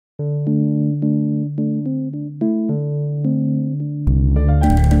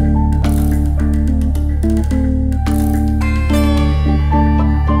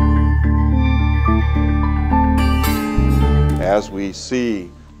As we see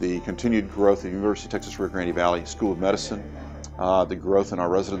the continued growth of the University of Texas Rio Grande Valley School of Medicine, the growth in our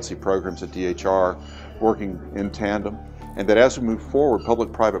residency programs at DHR working in tandem, and that as we move forward,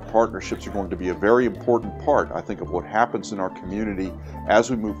 public-private partnerships are going to be a very important part, I think, of what happens in our community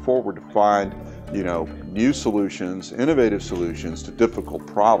as we move forward to find, new solutions, innovative solutions to difficult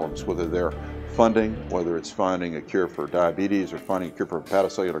problems, whether they're funding, whether it's finding a cure for diabetes or finding a cure for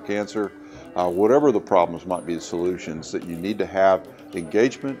hepatocellular cancer, whatever the problems might be, the solutions, that you need to have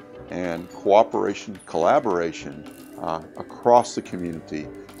engagement and cooperation, collaboration across the community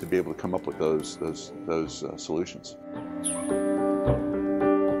to be able to come up with those solutions.